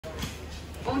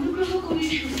অনুগ্রহ করে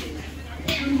শুনুন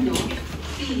 0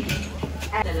 3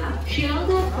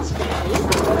 শিয়ালদা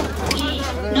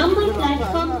नंबर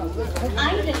प्लेटफॉर्म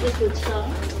आई लगे कुछ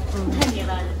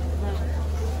धन्यवाद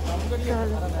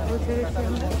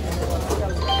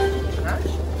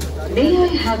May I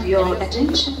have your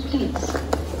attention please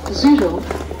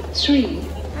 03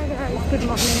 Hi guys, good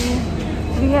morning.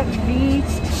 We have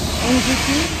reached NGT.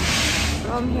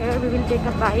 From here we will take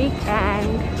a bike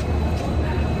and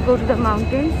go to the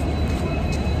mountains.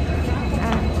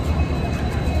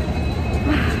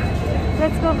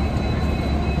 Let's go.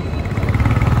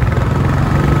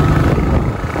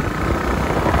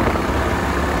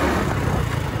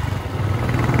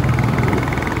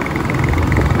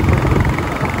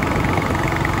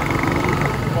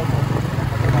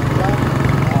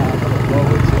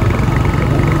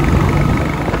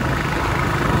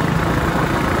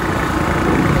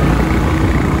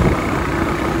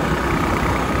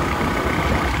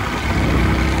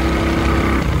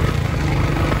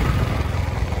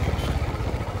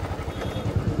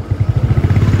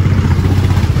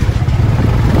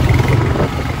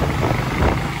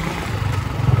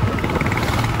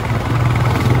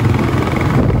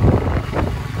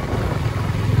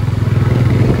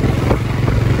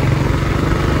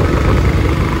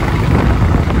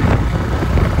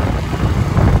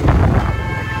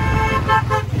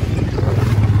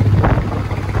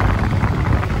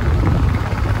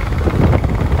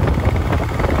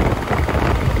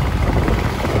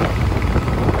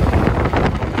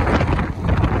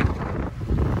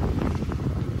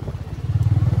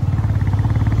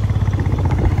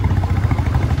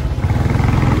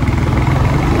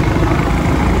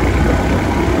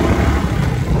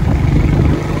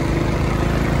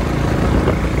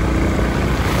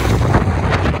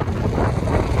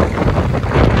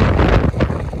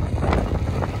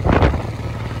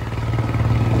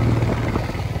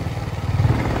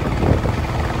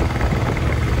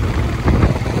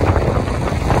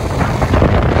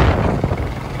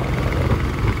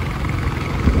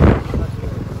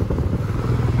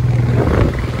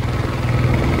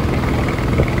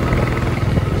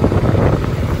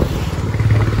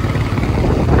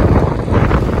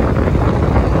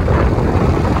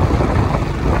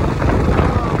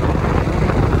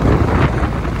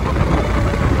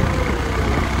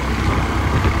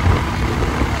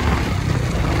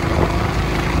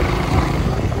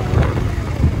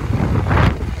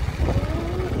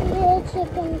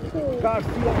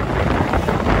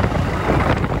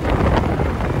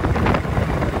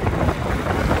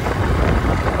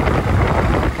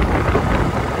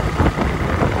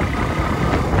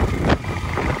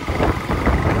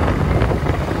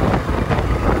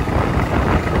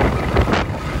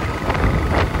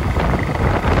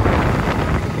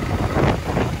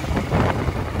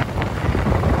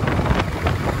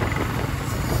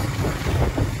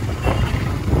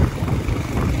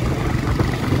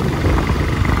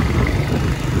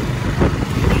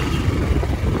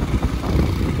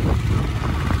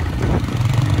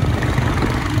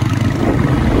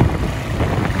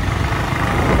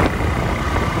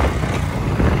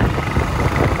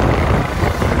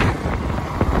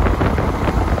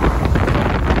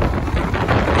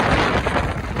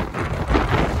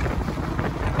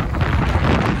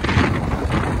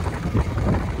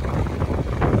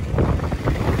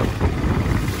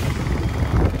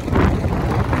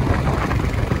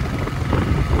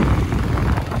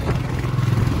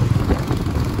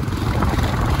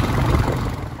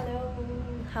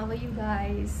 How are you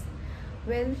guys?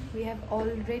 Well, we have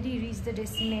already reached the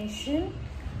destination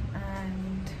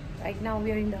and right now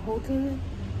we are in the hotel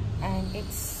and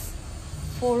it's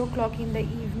 4 o'clock in the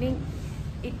evening.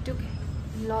 It took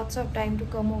lots of time to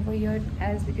come over here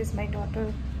as because my daughter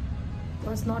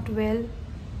was not well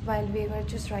while we were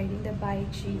just riding the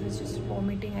bike. She was just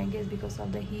vomiting, I guess, because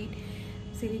of the heat.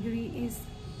 Siliguri is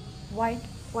quite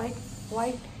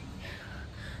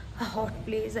a hot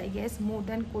place, I guess, more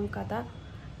than Kolkata.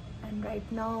 And right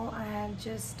now I have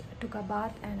just took a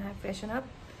bath and I have freshened up.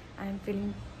 I am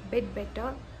feeling a bit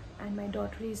better and my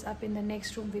daughter is up in the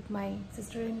next room with my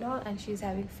sister-in-law and she's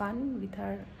having fun with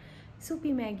her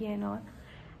soupy Maggie and all.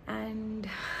 And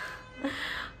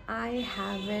I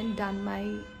haven't done my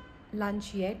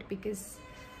lunch yet because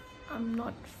I'm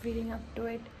not feeling up to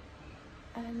it.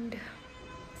 And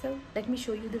so let me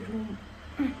show you the room.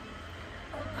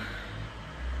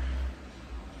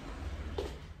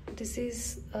 This is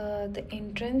the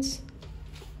entrance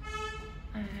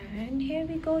and here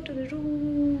we go to the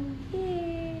room.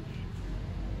 Yay!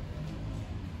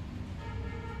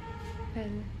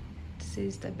 Well, this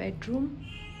is the bedroom.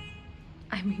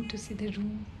 I mean to see the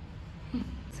room.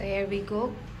 So here we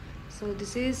go. So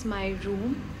this is my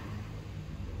room.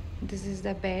 This is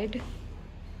the bed,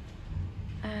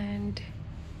 and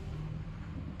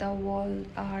the walls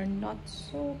are not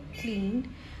so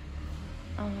clean.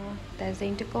 There's the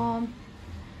intercom,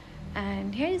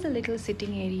 and here is a little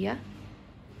sitting area.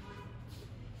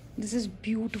 This is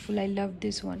beautiful. I love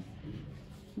this one.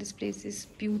 This place is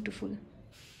beautiful.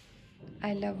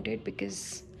 I loved it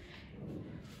because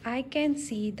I can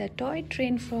see the toy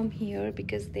train from here,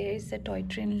 because there is a toy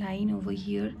train line over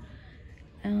here.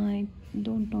 I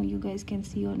don't know you guys can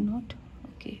see or not.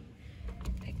 Okay,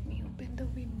 let me open the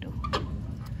window.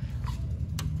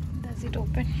 Does it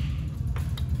open?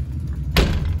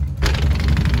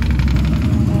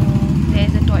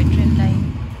 There's a toy train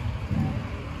line.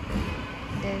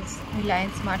 There's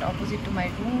Reliance Smart opposite to my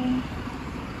room.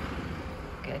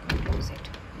 Okay, let me close it.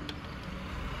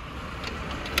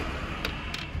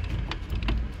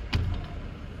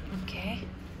 Okay,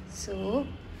 so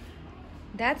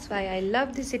that's why I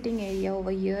love the sitting area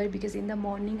over here, because in the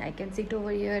morning I can sit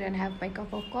over here and have my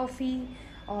cup of coffee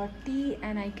or tea,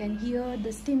 and I can hear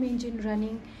the steam engine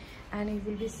running, and it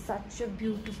will be such a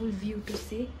beautiful view to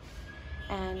see.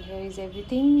 And here is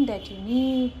everything that you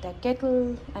need, the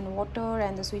kettle and water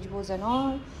and the switchboards and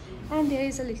all. And there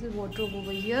is a little wardrobe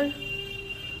over here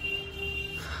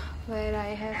where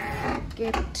I have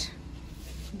kept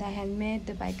the helmet,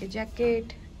 the biker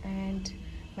jacket, and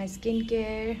my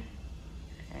skincare,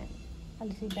 and a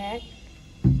little bag.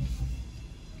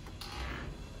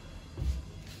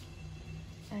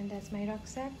 And that's my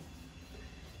rucksack.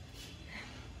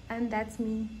 And that's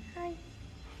me. Hi.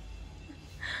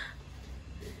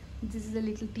 This is a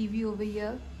little TV over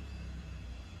here.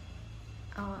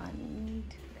 And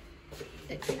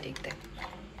let me take that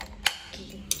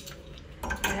key.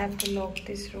 I have to lock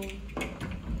this room.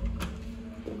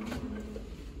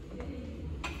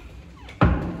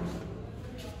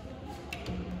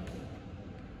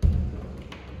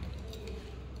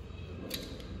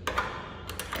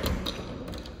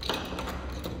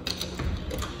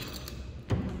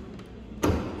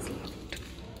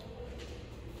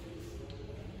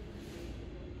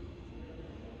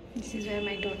 This is where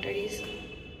my daughter is.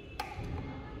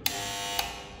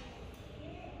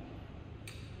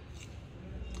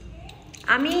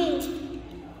 Ami!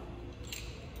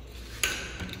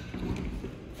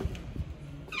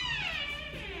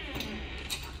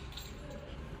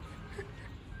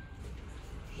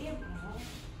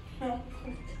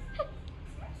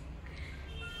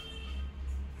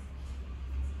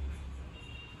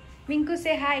 Minku,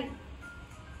 say hi.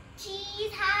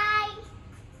 Cheese, hi.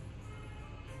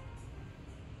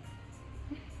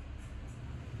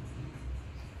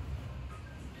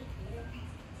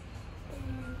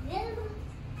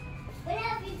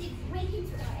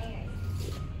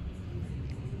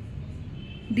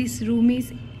 This room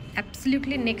is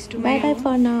absolutely next to my Bye room.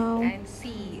 for now. And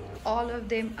see, all of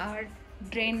them are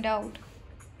drained out.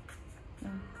 No,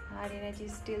 our energy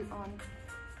is still on.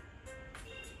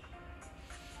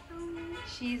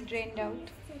 She's drained out.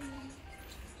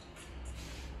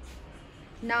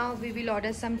 Now we will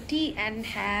order some tea and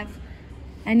have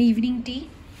an evening tea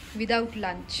without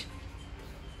lunch.